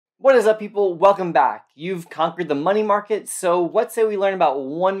What is up, people? Welcome back. You've conquered the money market, so what say we learn about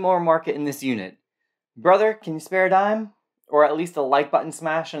one more market in this unit? Brother, can you spare a dime? Or at least a like button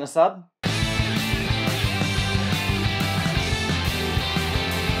smash and a sub?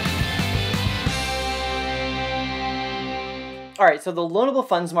 Alright, so the loanable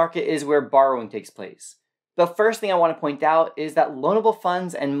funds market is where borrowing takes place. The first thing I want to point out is that loanable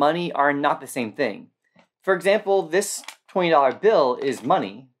funds and money are not the same thing. For example, this $20 bill is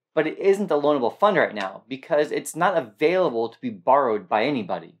money, but it isn't a loanable fund right now because it's not available to be borrowed by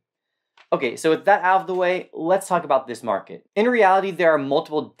anybody. Okay, so with that out of the way, let's talk about this market. In reality, there are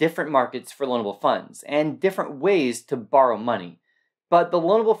multiple different markets for loanable funds and different ways to borrow money. But the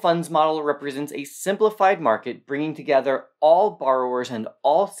loanable funds model represents a simplified market bringing together all borrowers and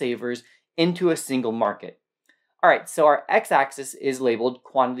all savers into a single market. Alright, so our x-axis is labeled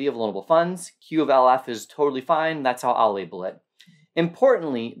quantity of loanable funds. Q of LF is totally fine, that's how I'll label it.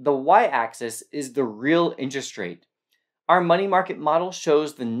 Importantly, the y-axis is the real interest rate. Our money market model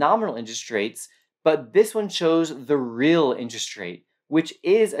shows the nominal interest rates, but this one shows the real interest rate, which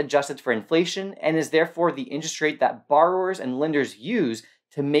is adjusted for inflation and is therefore the interest rate that borrowers and lenders use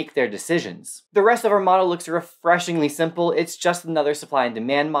to make their decisions. The rest of our model looks refreshingly simple. It's just another supply and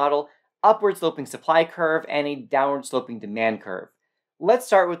demand model, upward sloping supply curve, and a downward sloping demand curve. Let's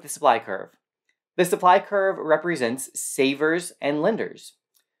start with the supply curve. The supply curve represents savers and lenders.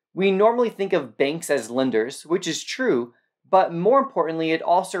 We normally think of banks as lenders, which is true, but more importantly, it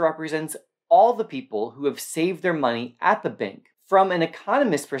also represents all the people who have saved their money at the bank. From an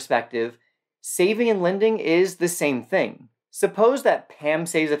economist's perspective, saving and lending is the same thing. Suppose that Pam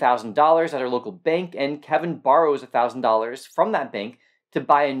saves $1,000 at her local bank and Kevin borrows $1,000 from that bank to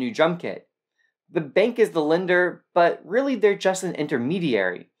buy a new drum kit. The bank is the lender, but really they're just an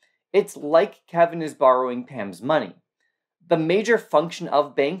intermediary. It's like Kevin is borrowing Pam's money. The major function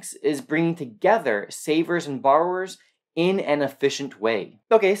of banks is bringing together savers and borrowers in an efficient way.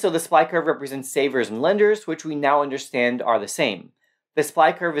 Okay, so the supply curve represents savers and lenders, which we now understand are the same. The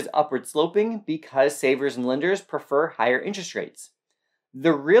supply curve is upward sloping because savers and lenders prefer higher interest rates.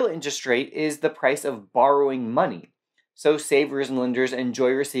 The real interest rate is the price of borrowing money. So savers and lenders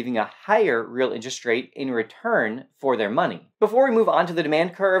enjoy receiving a higher real interest rate in return for their money. Before we move on to the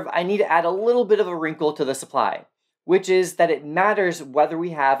demand curve, I need to add a little bit of a wrinkle to the supply, which is that it matters whether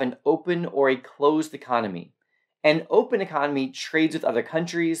we have an open or a closed economy. An open economy trades with other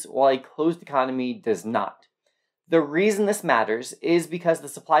countries, while a closed economy does not. The reason this matters is because the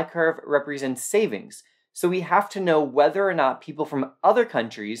supply curve represents savings, so we have to know whether or not people from other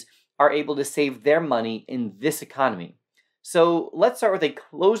countries are able to save their money in this economy. So let's start with a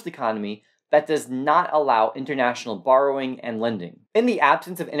closed economy that does not allow international borrowing and lending. In the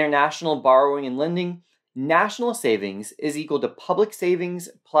absence of international borrowing and lending, national savings is equal to public savings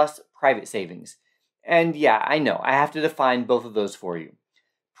plus private savings. And yeah, I know, I have to define both of those for you.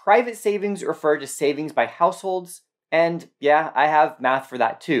 Private savings refer to savings by households, and yeah, I have math for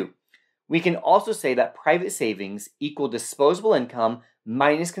that too. We can also say that private savings equal disposable income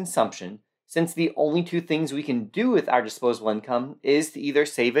minus consumption, since the only two things we can do with our disposable income is to either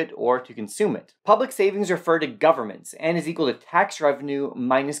save it or to consume it. Public savings refer to governments and is equal to tax revenue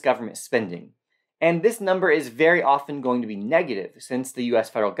minus government spending. And this number is very often going to be negative since the US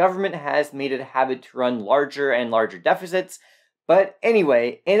federal government has made it a habit to run larger and larger deficits. But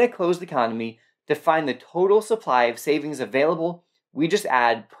anyway, in a closed economy, to find the total supply of savings available, we just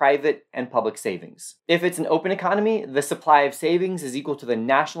add private and public savings. If it's an open economy, the supply of savings is equal to the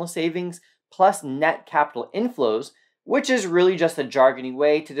national savings plus net capital inflows, which is really just a jargony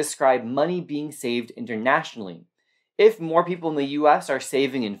way to describe money being saved internationally. If more people in the US are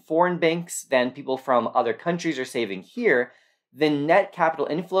saving in foreign banks than people from other countries are saving here, then net capital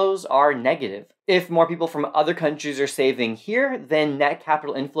inflows are negative. If more people from other countries are saving here, then net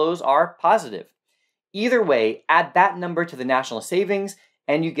capital inflows are positive. Either way, add that number to the national savings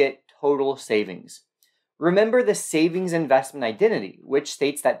and you get total savings. Remember the savings investment identity, which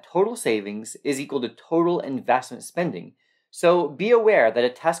states that total savings is equal to total investment spending. So be aware that a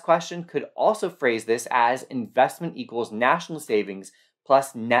test question could also phrase this as investment equals national savings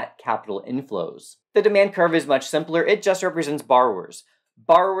plus net capital inflows. The demand curve is much simpler. It just represents borrowers.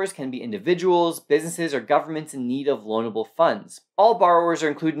 Borrowers can be individuals, businesses, or governments in need of loanable funds. All borrowers are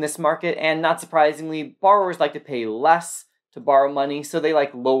included in this market, and not surprisingly, borrowers like to pay less to borrow money, so they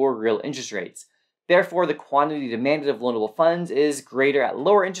like lower real interest rates. Therefore, the quantity demanded of loanable funds is greater at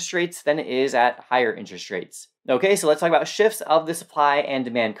lower interest rates than it is at higher interest rates. Okay, so let's talk about shifts of the supply and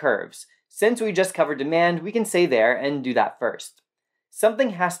demand curves. Since we just covered demand, we can say there and do that first. Something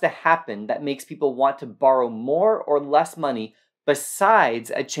has to happen that makes people want to borrow more or less money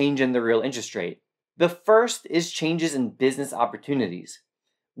besides a change in the real interest rate. The first is changes in business opportunities.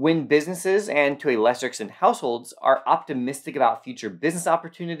 When businesses, and to a lesser extent households, are optimistic about future business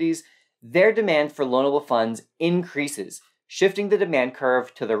opportunities, their demand for loanable funds increases, shifting the demand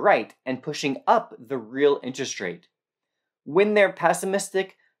curve to the right and pushing up the real interest rate. When they're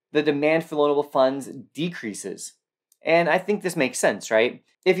pessimistic, the demand for loanable funds decreases. And I think this makes sense, right?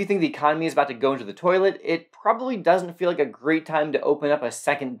 If you think the economy is about to go into the toilet, it probably doesn't feel like a great time to open up a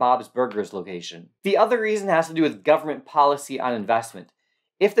second Bob's Burgers location. The other reason has to do with government policy on investment.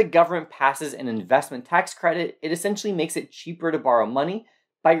 If the government passes an investment tax credit, it essentially makes it cheaper to borrow money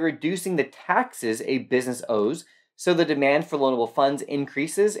by reducing the taxes a business owes, so the demand for loanable funds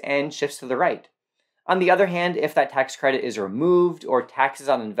increases and shifts to the right. On the other hand, if that tax credit is removed or taxes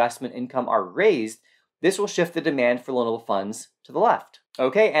on investment income are raised, this will shift the demand for loanable funds to the left.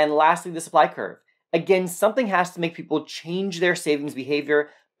 Okay, and lastly, the supply curve. Again, something has to make people change their savings behavior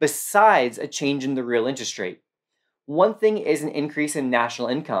besides a change in the real interest rate. One thing is an increase in national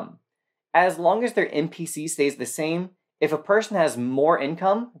income. As long as their MPC stays the same, if a person has more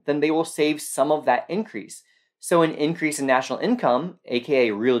income, then they will save some of that increase. So an increase in national income,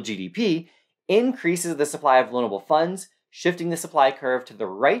 aka real GDP, increases the supply of loanable funds, shifting the supply curve to the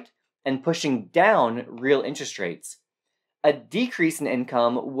right and pushing down real interest rates. A decrease in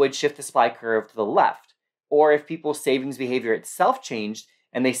income would shift the supply curve to the left, or if people's savings behavior itself changed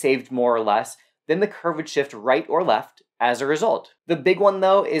and they saved more or less, then the curve would shift right or left as a result. The big one,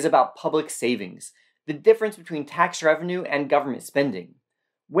 though, is about public savings, the difference between tax revenue and government spending.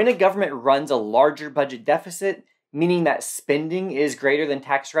 When a government runs a larger budget deficit, meaning that spending is greater than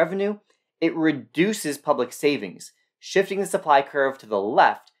tax revenue, it reduces public savings, shifting the supply curve to the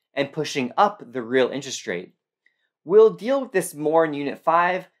left and pushing up the real interest rate. We'll deal with this more in Unit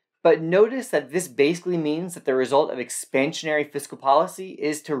 5, but notice that this basically means that the result of expansionary fiscal policy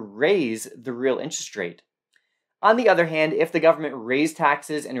is to raise the real interest rate. On the other hand, if the government raised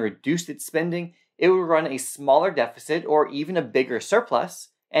taxes and reduced its spending, it would run a smaller deficit or even a bigger surplus.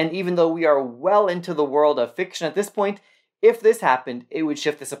 And even though we are well into the world of fiction at this point, if this happened, it would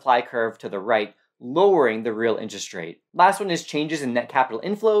shift the supply curve to the right, lowering the real interest rate. Last one is changes in net capital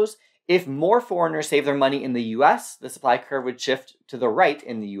inflows. If more foreigners save their money in the US, the supply curve would shift to the right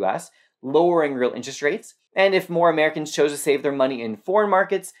in the US, lowering real interest rates. And if more Americans chose to save their money in foreign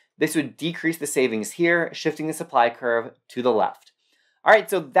markets, this would decrease the savings here, shifting the supply curve to the left. All right,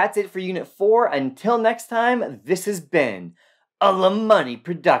 so that's it for Unit 4. Until next time, this has been a La Money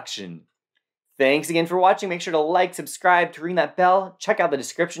production. Thanks again for watching. Make sure to like, subscribe, to ring that bell. Check out the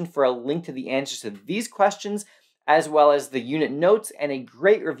description for a link to the answers to these questions, as well as the unit notes and a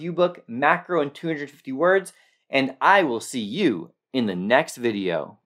great review book, Macro in 250 Words. And I will see you in the next video.